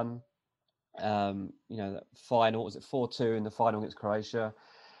it done. That final, was it 4-2 in the final against Croatia?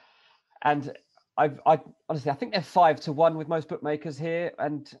 And I honestly, I think they're 5-1 with most bookmakers here.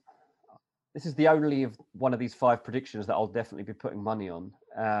 And this is the only of one of these 5 predictions that I'll definitely be putting money on,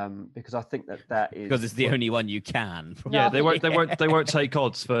 because I think that is because it's the only one you can. Yeah, they won't take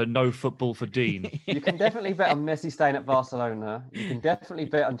odds for no football for Dean. You can definitely bet on Messi staying at Barcelona. You can definitely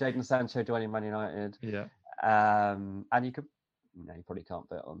bet on Jadon Sancho joining Man United. Yeah, and you could. No, you probably can't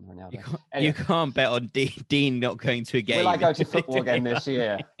bet on Ronaldo. You can't bet on Dean not going to a game. Will I go to football again this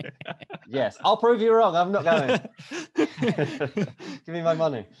year? Yes. I'll prove you wrong. I'm not going. Give me my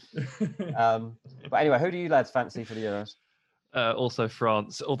money. But anyway, who do you lads fancy for the Euros? Also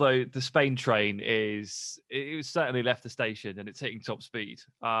France. Although the Spain train it was certainly left the station and it's hitting top speed.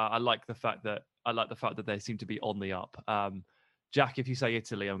 I like the fact that they seem to be on the up. Jack, if you say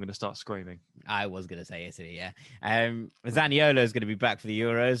Italy, I'm going to start screaming. I was going to say Italy, yeah. Zaniolo is going to be back for the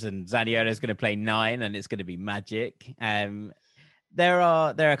Euros, and Zaniolo is going to play 9, and it's going to be magic. There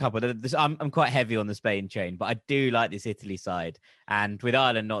are a couple. I'm quite heavy on the Spain chain, but I do like this Italy side. And with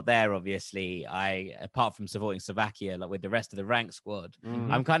Ireland not there, obviously, apart from supporting Slovakia, like with the rest of the rank squad,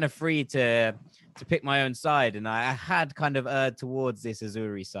 I'm kind of free to pick my own side. And I had kind of erred towards this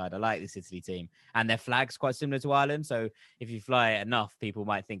Azzurri side. I like this Italy team, and their flag's quite similar to Ireland. So if you fly it enough, people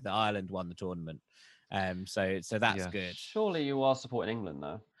might think that Ireland won the tournament. So that's good. Surely you are supporting England,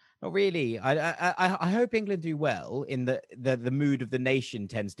 though. Not really. I hope England do well. In the mood of the nation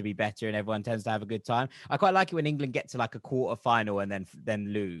tends to be better, and everyone tends to have a good time. I quite like it when England get to like a quarter final and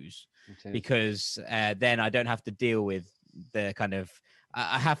then lose, because then I don't have to deal with the kind of.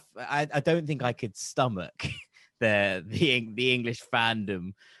 I don't think I could stomach the English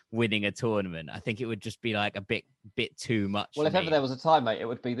fandom winning a tournament. I think it would just be like a bit too much. Well, if ever there was a time, mate, it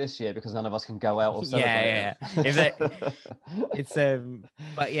would be this year because none of us can go out or celebrate.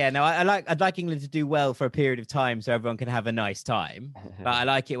 But yeah, no, I'd like England to do well for a period of time so everyone can have a nice time. But I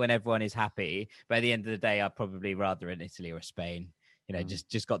like it when everyone is happy. But at the end of the day, I'd probably rather in Italy or Spain.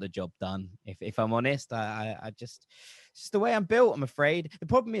 Just got the job done. If I'm honest, I just it's just the way I'm built, I'm afraid. The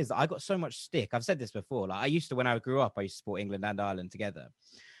problem is that I got so much stick. I've said this before. Like I used to, when I grew up, I used to support England and Ireland together.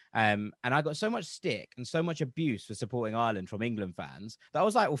 And I got so much stick and so much abuse for supporting Ireland from England fans that I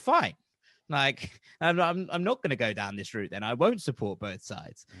was like, well, fine. Like, I'm not going to go down this route. Then I won't support both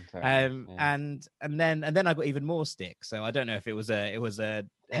sides. And then I got even more stick. So I don't know if it was a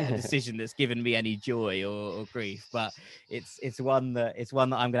decision that's given me any joy or grief, but it's one that I'm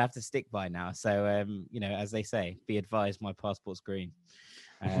going to have to stick by now. So as they say, be advised, my passport's green.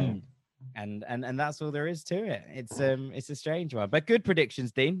 And that's all there is to it. It's a strange one, but good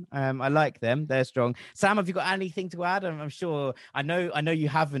predictions, Dean. I like them. They're strong. Sam, have you got anything to add? I'm sure. I know you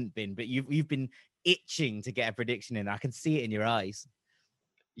haven't been, but you've been itching to get a prediction in. I can see it in your eyes.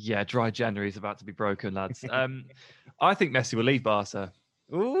 Yeah, dry January is about to be broken, lads. I think Messi will leave Barca.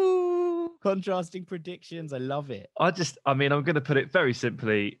 Ooh, contrasting predictions. I love it. I'm going to put it very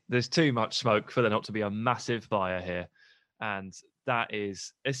simply. There's too much smoke for there not to be a massive fire here. And that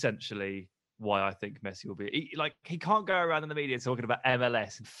is essentially why I think Messi will be. He can't go around in the media talking about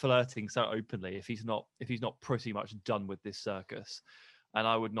MLS and flirting so openly if he's not pretty much done with this circus. And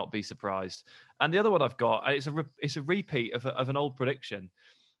I would not be surprised. And the other one I've got, it's a repeat of an old prediction,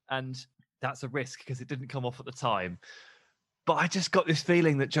 and that's a risk because it didn't come off at the time. But I just got this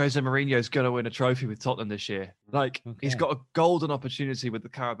feeling that Jose Mourinho is going to win a trophy with Tottenham this year. He's got a golden opportunity with the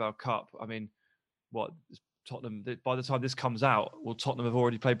Carabao Cup. I mean, what Tottenham? By the time this comes out, Tottenham have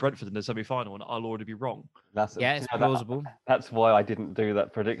already played Brentford in the semi-final, and I'll already be wrong. It's plausible. That's why I didn't do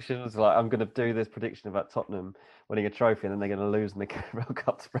that prediction. It's like I'm going to do this prediction about Tottenham winning a trophy, and then they're going to lose in the Carabao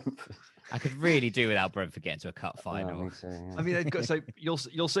Cup to Brentford. I could really do without Brentford getting to a cup final. Me too, yeah. I mean, so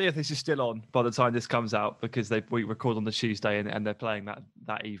you'll see if this is still on by the time this comes out, because we record on the Tuesday and they're playing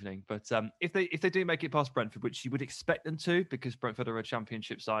that evening. But if they do make it past Brentford, which you would expect them to, because Brentford are a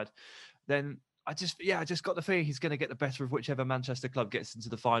Championship side, then I just got the feeling he's going to get the better of whichever Manchester club gets into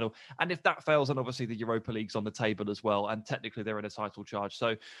the final. And if that fails, then obviously the Europa League's on the table as well, and technically they're in a title charge.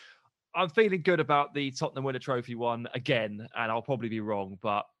 So I'm feeling good about the Tottenham Winner Trophy one again, and I'll probably be wrong,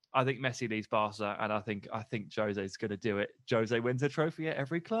 but I think Messi leads Barca, and I think Jose's going to do it. Jose wins a trophy at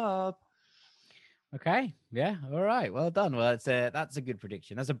every club. Okay, yeah, all right, well done. Well, that's a good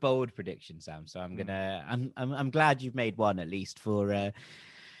prediction. That's a bold prediction, Sam. So I'm glad you've made one at least for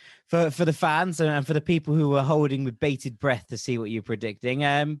the fans and for the people who are holding with bated breath to see what you're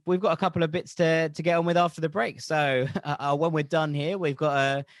predicting. We've got a couple of bits to get on with after the break. So when we're done here, we've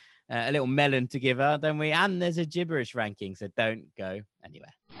got a little melon to give out, don't we? And there's a gibberish ranking, so don't go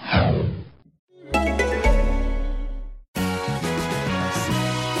anywhere.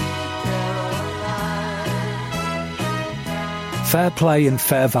 Fair play and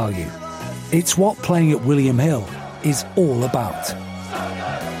fair value. It's what playing at William Hill is all about.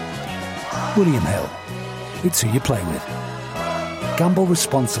 William Hill. It's who you play with. Gamble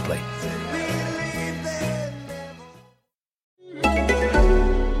responsibly.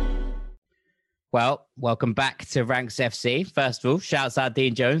 Well, welcome back to Ranks FC. First of all, shouts out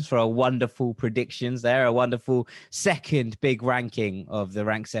Dean Jones for a wonderful predictions there, a wonderful second big ranking of the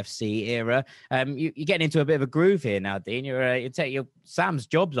Ranks FC era. You're getting into a bit of a groove here now, Dean. You're Sam's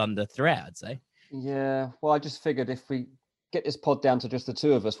job's under threat, I'd say. Yeah, well, I just figured if we get this pod down to just the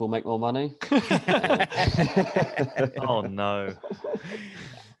two of us, we'll make more money. Oh, no.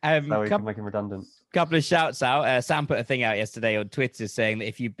 So we can make him redundant. Couple of shouts out. Sam put a thing out yesterday on Twitter saying that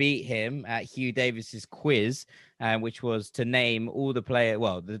if you beat him at Hugh Davis's quiz, which was to name all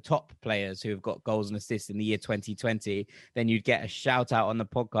the top players who have got goals and assists in the year 2020, then you'd get a shout out on the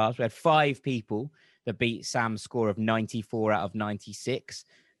podcast. We had 5 people that beat Sam's score of 94 out of 96.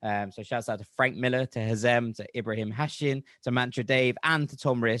 So shouts out to Frank Miller, to Hazem, to Ibrahim Hashin, to Mantra Dave, and to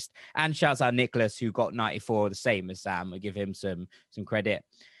Tom Rist. And shouts out Nicholas, who got 94, the same as Sam. We give him some credit.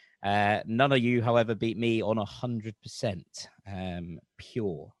 None of you, however, beat me on 100%.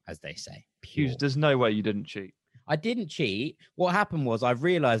 Pure, as they say. Pure. There's no way you didn't cheat. I didn't cheat. What happened was I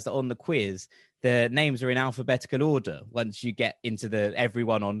realized that on the quiz, the names are in alphabetical order. Once you get into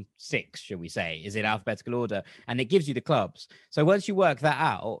everyone on 6, shall we say, is in alphabetical order, and it gives you the clubs. So once you work that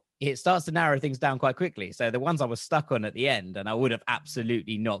out, it starts to narrow things down quite quickly. So the ones I was stuck on at the end, and I would have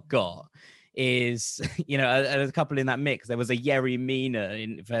absolutely not got, is, a couple in that mix. There was a Yerry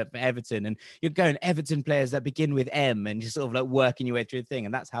Mina for Everton, and you're going Everton players that begin with M, and you're sort of like working your way through the thing.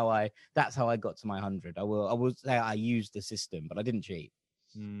 And that's how I got to my 100. I will say I used the system, but I didn't cheat.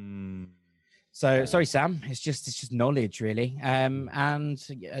 So sorry, Sam. It's just knowledge, really. And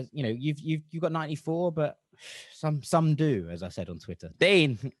you've got 94, but some do, as I said on Twitter.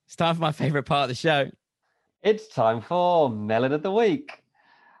 Dean, it's time for my favorite part of the show. It's time for Melon of the Week.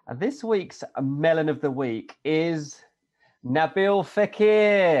 And this week's Melon of the Week is Nabil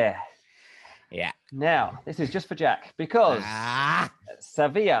Fekir. Yeah. Now, this is just for Jack, because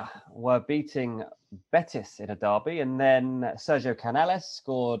Sevilla were beating Betis in a derby, and then Sergio Canales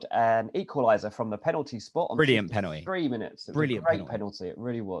scored an equaliser from the penalty spot on Brilliant penalty. 3 minutes. It was Brilliant a great penalty. It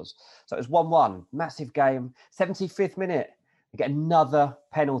really was. So it was 1-1, massive game. 75th minute, we get another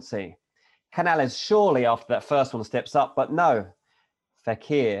penalty. Canales surely after that first one steps up, but no.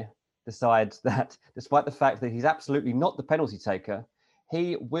 Fekir decides that despite the fact that he's absolutely not the penalty taker,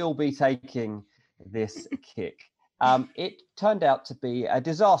 he will be taking this kick. It turned out to be a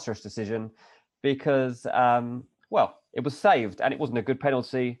disastrous decision because, it was saved and it wasn't a good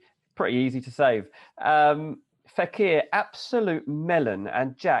penalty. Pretty easy to save. Fekir, absolute melon.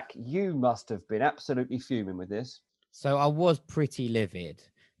 And Jack, you must have been absolutely fuming with this. So I was pretty livid.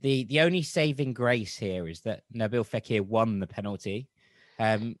 The only saving grace here is that Nabil Fekir won the penalty.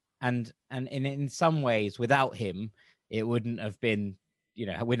 And in some ways, without him, it wouldn't have been,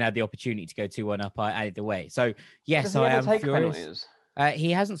 wouldn't have the opportunity to go 2-1 up either way. So yes, Does he I ever am take furious. penalties?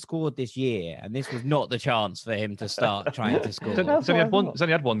 He hasn't scored this year, and this was not the chance for him to start trying to score. He's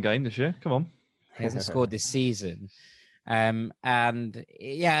only had one game this year. Come on. He hasn't scored this season. And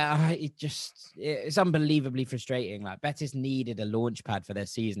yeah, it's unbelievably frustrating. Like, Betis needed a launch pad for their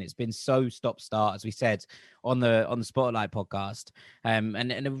season. It's been so stop-start, as we said on the Spotlight podcast.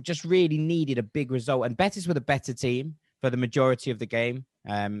 And it just really needed a big result. And Betis were the better team for the majority of the game.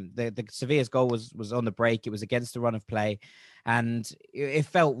 The Sevilla's goal was on the break. It was against the run of play, and it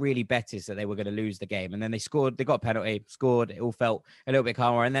felt really Betis that they were going to lose the game. And then they scored. They got a penalty, scored. It all felt a little bit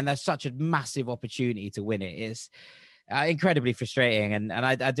calmer. And then there's such a massive opportunity to win it. It's incredibly frustrating, and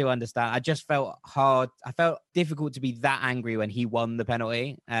I do understand. I just felt hard. I felt difficult to be that angry when he won the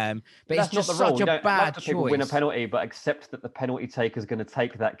penalty. But it's just not the rule. such a bad choice. People win a choice. penalty, but accept that the penalty taker is going to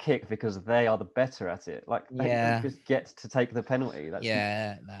take that kick because they are the better at it. Like, they don't just get to take the penalty.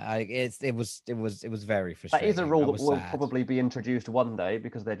 It was very frustrating. That is a rule that will sad. probably be introduced one day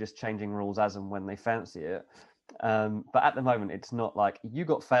because they're just changing rules as and when they fancy it. But at the moment, it's not like you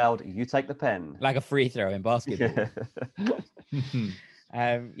got fouled, you take the pen. Like a free throw in basketball.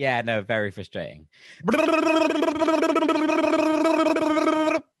 Very frustrating.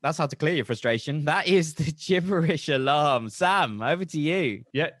 That's how to clear your frustration. That is the gibberish alarm. Sam, over to you.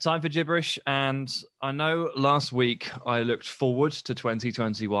 Yeah, time for gibberish. And I know last week I looked forward to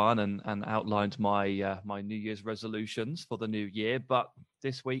 2021 and outlined my my New Year's resolutions for the new year. But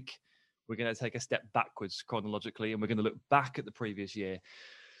this week, we're going to take a step backwards chronologically, and we're going to look back at the previous year.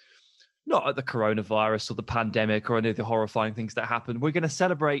 Not at the coronavirus or the pandemic or any of the horrifying things that happened. We're going to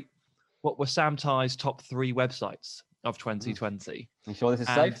celebrate what were Sam Tighe's top 3 websites of 2020. You sure this is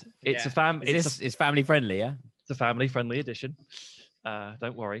safe? It's It's family friendly, yeah? It's a family-friendly edition.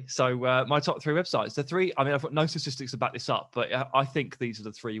 Don't worry. So my top 3 websites. The 3, I mean, I've got no statistics to back this up, but I think these are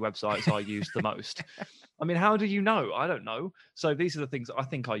the 3 websites I use the most. I mean, how do you know? I don't know. So these are the things I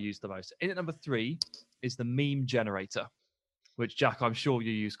think I use the most. In at number 3 is the meme generator, which, Jack, I'm sure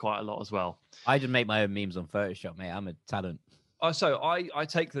you use quite a lot as well. I just make my own memes on Photoshop, mate. I'm a talent. So I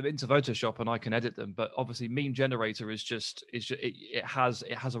take them into Photoshop and I can edit them, but obviously meme generator it has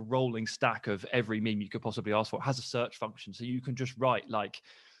a rolling stack of every meme you could possibly ask for. It has a search function, so you can just write like,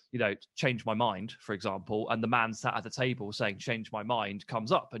 change my mind, for example, and the man sat at the table saying change my mind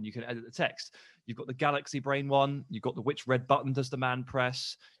comes up, and you can edit the text. You've got the Galaxy Brain one. You've got the which red button does the man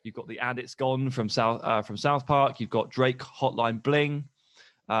press? You've got the and it's gone from South Park. You've got Drake Hotline Bling.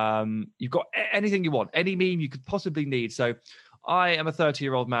 You've got anything you want, any meme you could possibly need. So I am a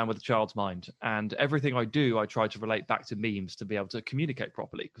 30-year-old man with a child's mind, and everything I do, I try to relate back to memes to be able to communicate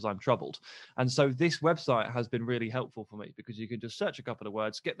properly because I'm troubled. And so this website has been really helpful for me because you can just search a couple of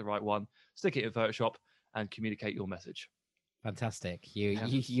words, get the right one, stick it in Photoshop, and communicate your message. Fantastic.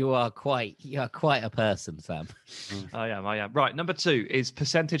 You are quite a person, Sam. I am. Right. Number 2 is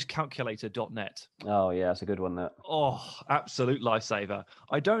percentagecalculator.net. Oh, yeah, that's a good one, that. Oh, absolute lifesaver.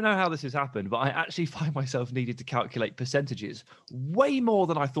 I don't know how this has happened, but I actually find myself needed to calculate percentages way more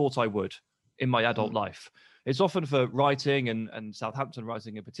than I thought I would in my adult life. It's often for writing and Southampton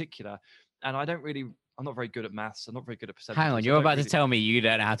writing in particular. And I'm not very good at maths. I'm not very good at percentages. Hang on, you're about to tell me you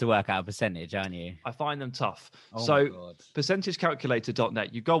don't know how to work out a percentage, aren't you? I find them tough. Oh so my God.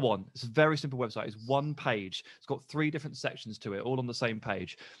 percentagecalculator.net, you go on. It's a very simple website. It's one page. It's got 3 different sections to it, all on the same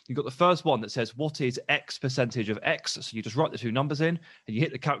page. You've got the first one that says, what is X percentage of X? So you just write the 2 numbers in and you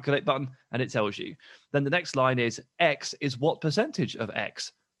hit the calculate button and it tells you. Then the next line is X is what percentage of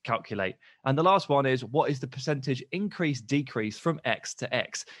X? Calculate. And the last one is, what is the percentage increase, decrease from X to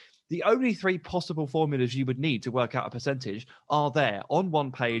X? The only 3 possible formulas you would need to work out a percentage are there on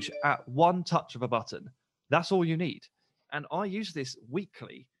one page at one touch of a button. That's all you need. And I use this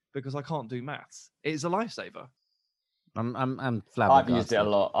weekly because I can't do maths. It is a lifesaver. I'm flabbergasted.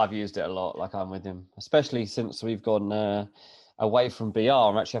 I've used it a lot. Like, I'm with him, especially since we've gone away from BR.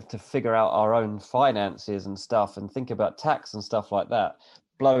 I'm actually have to figure out our own finances and stuff and think about tax and stuff like that.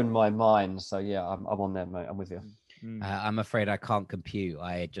 Blowing my mind. So yeah, I'm on there, mate. I'm with you. I'm afraid I can't compute.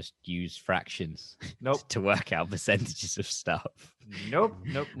 I just use fractions to work out percentages of stuff. Nope.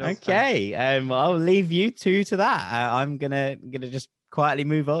 Okay, I'll leave you 2 to that. I'm gonna just quietly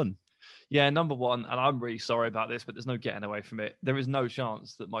move on. Yeah, number 1, and I'm really sorry about this, but there's no getting away from it. There is no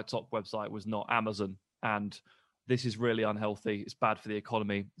chance that my top website was not Amazon, and this is really unhealthy. It's bad for the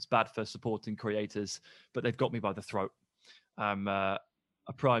economy. It's bad for supporting creators, but they've got me by the throat. I'm a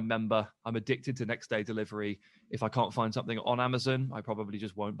Prime member. I'm addicted to next day delivery. If I can't find something on Amazon, I probably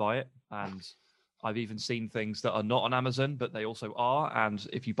just won't buy it. And I've even seen things that are not on Amazon, but they also are. And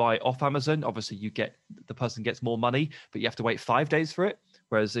if you buy it off Amazon, obviously the person gets more money, but you have to wait 5 days for it.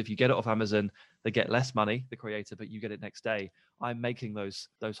 Whereas if you get it off Amazon, they get less money, the creator, but you get it next day. I'm making those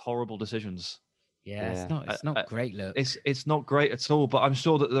horrible decisions. Yeah, it's not great. Look, it's not great at all. But I'm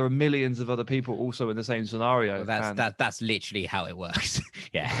sure that there are millions of other people also in the same scenario. Well, that's literally how it works.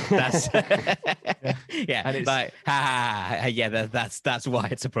 Yeah, that's yeah. And it's like, that's why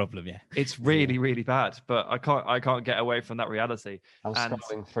it's a problem. Yeah, it's really really bad. But I can't get away from that reality. I'm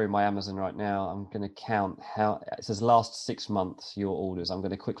scrolling through my Amazon right now. I'm going to count how it says last 6 months your orders. I'm going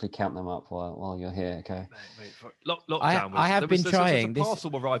to quickly count them up while you're here. Okay. Lockdown. I have been trying. There's a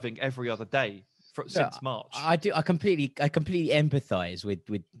parcel arriving every other day since March. I completely empathize with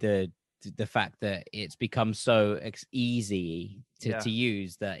the fact that it's become so easy to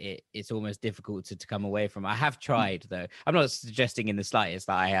use that it's almost difficult to come away from. I have tried though. I'm not suggesting in the slightest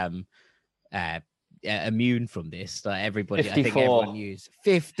that I am immune from this. Like everybody, 54. I think everyone use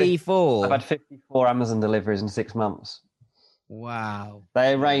 54. I've had 54 Amazon deliveries in 6 months. Wow.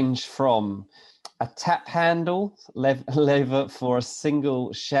 They range from a tap handle lever for a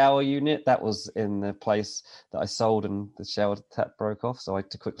single shower unit. That was in the place that I sold and the shower tap broke off, so I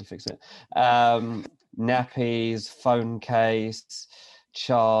had to quickly fix it. Nappies, phone case,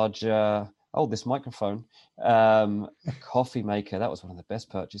 charger. Oh, this microphone. A coffee maker. That was one of the best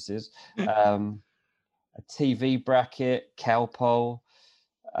purchases. A TV bracket, cow pole.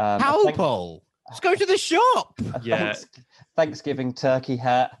 Cow pole? Let's go to the shop. Yeah. Thanksgiving turkey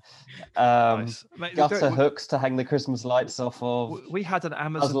hat. Nice. Gutter hooks to hang the Christmas lights off of. We had an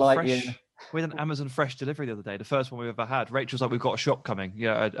Amazon Fresh delivery the other day, the first one we've ever had. Rachel's like, we've got a shop coming,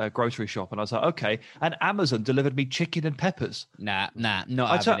 a grocery shop. And I was like, okay. And Amazon delivered me chicken and peppers. Not having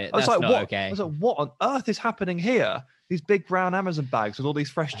it. That's not okay. I was like, what on earth is happening here? These big brown Amazon bags with all these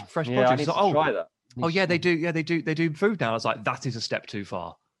fresh produce. I need to try that. They do food now. I was like, that is a step too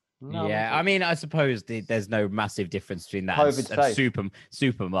far. No, yeah, I mean, I suppose there's no massive difference between that and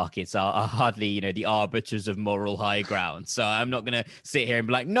supermarkets are hardly, the arbiters of moral high ground. So I'm not going to sit here and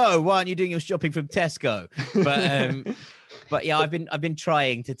be like, no, why aren't you doing your shopping from Tesco? But yeah, I've been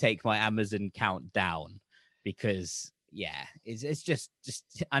trying to take my Amazon count down because it's just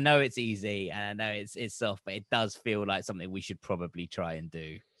I know it's easy and I know it's soft, but it does feel like something we should probably try and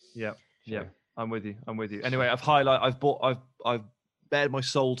do. Yeah, I'm with you. Anyway, I've bared my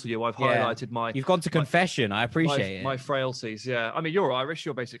soul to you. I've highlighted my... You've gone to confession. I appreciate it. My frailties, yeah. I mean, you're Irish.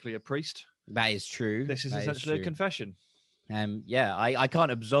 You're basically a priest. That is true. This is essentially a confession. I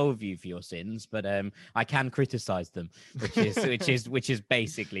can't absolve you for your sins, but I can criticize them, which is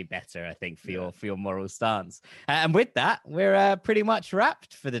basically better, I think, for your moral stance. And with that, we're pretty much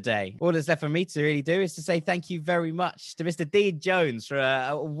wrapped for the day. All that's left for me to really do is to say thank you very much to Mr. Dean Jones for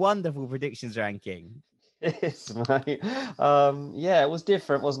a wonderful predictions ranking. Yes, mate. It was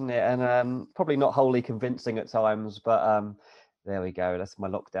different, wasn't it? And probably not wholly convincing at times, but there we go. That's my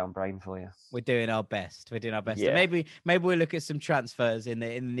lockdown brain for you. We're doing our best. Yeah. And maybe we'll look at some transfers in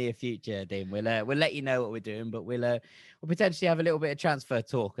the near future, Dean. We'll let you know what we're doing, but we'll potentially have a little bit of transfer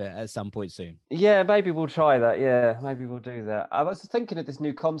talk at some point soon. Yeah, maybe we'll try that. Yeah, maybe we'll do that. I was thinking of this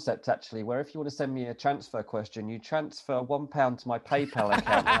new concept actually, where if you want to send me a transfer question, you transfer £1 to my PayPal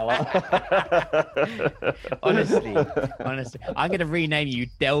account. Honestly, I'm going to rename you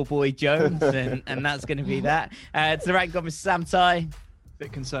Del Boy Jones, and that's going to be that. It's the Rank Goblin Sam Ty.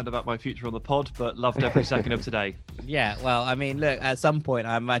 Bit concerned about my future on the pod, but loved every second of today. Yeah, well, I mean, look, at some point,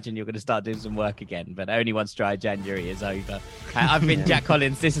 I imagine you're going to start doing some work again, but only once dry January is over. I've been Jack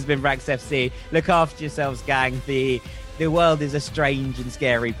Collins. This has been Ranks FC. Look after yourselves, gang. The world is a strange and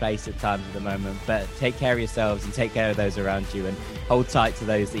scary place at times at the moment, but take care of yourselves and take care of those around you and hold tight to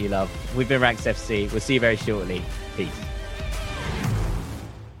those that you love. We've been Ranks FC. We'll see you very shortly. Peace.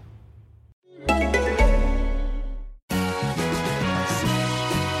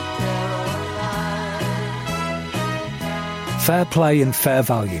 Fair play and fair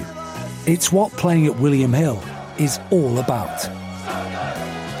value. It's what playing at William Hill is all about.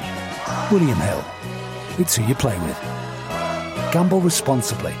 William Hill. It's who you play with. Gamble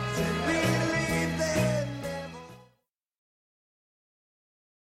responsibly.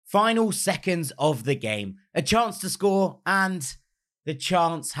 Final seconds of the game. A chance to score, and the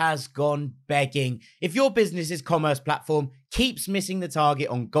chance has gone begging. If your business's commerce platform keeps missing the target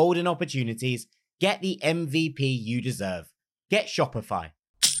on golden opportunities, get the MVP you deserve. Get Shopify.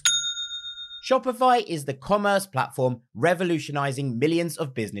 Shopify is the commerce platform revolutionizing millions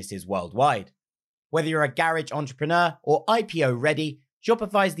of businesses worldwide. Whether you're a garage entrepreneur or IPO ready,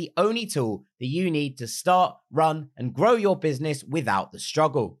 Shopify is the only tool that you need to start, run, and grow your business without the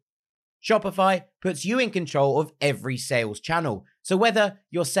struggle. Shopify puts you in control of every sales channel. So whether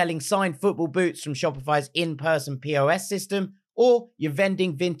you're selling signed football boots from Shopify's in-person POS system or you're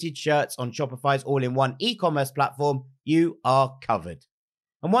vending vintage shirts on Shopify's all-in-one e-commerce platform, you are covered.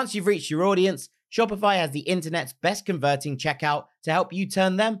 And once you've reached your audience, Shopify has the internet's best converting checkout to help you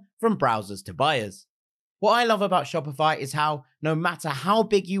turn them from browsers to buyers. What I love about Shopify is how, no matter how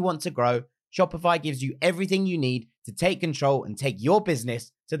big you want to grow, Shopify gives you everything you need to take control and take your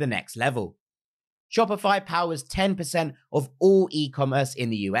business to the next level. Shopify powers 10% of all e-commerce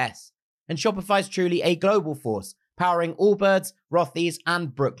in the US. And Shopify is truly a global force, powering Allbirds, Rothy's, and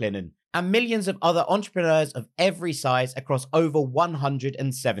Brooklinen, and millions of other entrepreneurs of every size across over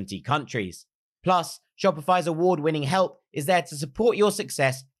 170 countries. Plus, Shopify's award-winning help is there to support your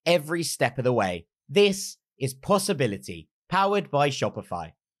success every step of the way. This is Possibility, powered by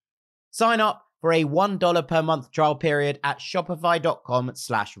Shopify. Sign up for a $1 per month trial period at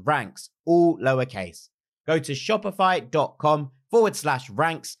shopify.com/ranks, all lowercase. Go to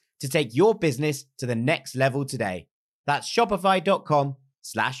shopify.com/ranks to take your business to the next level today. That's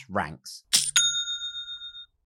shopify.com/ranks.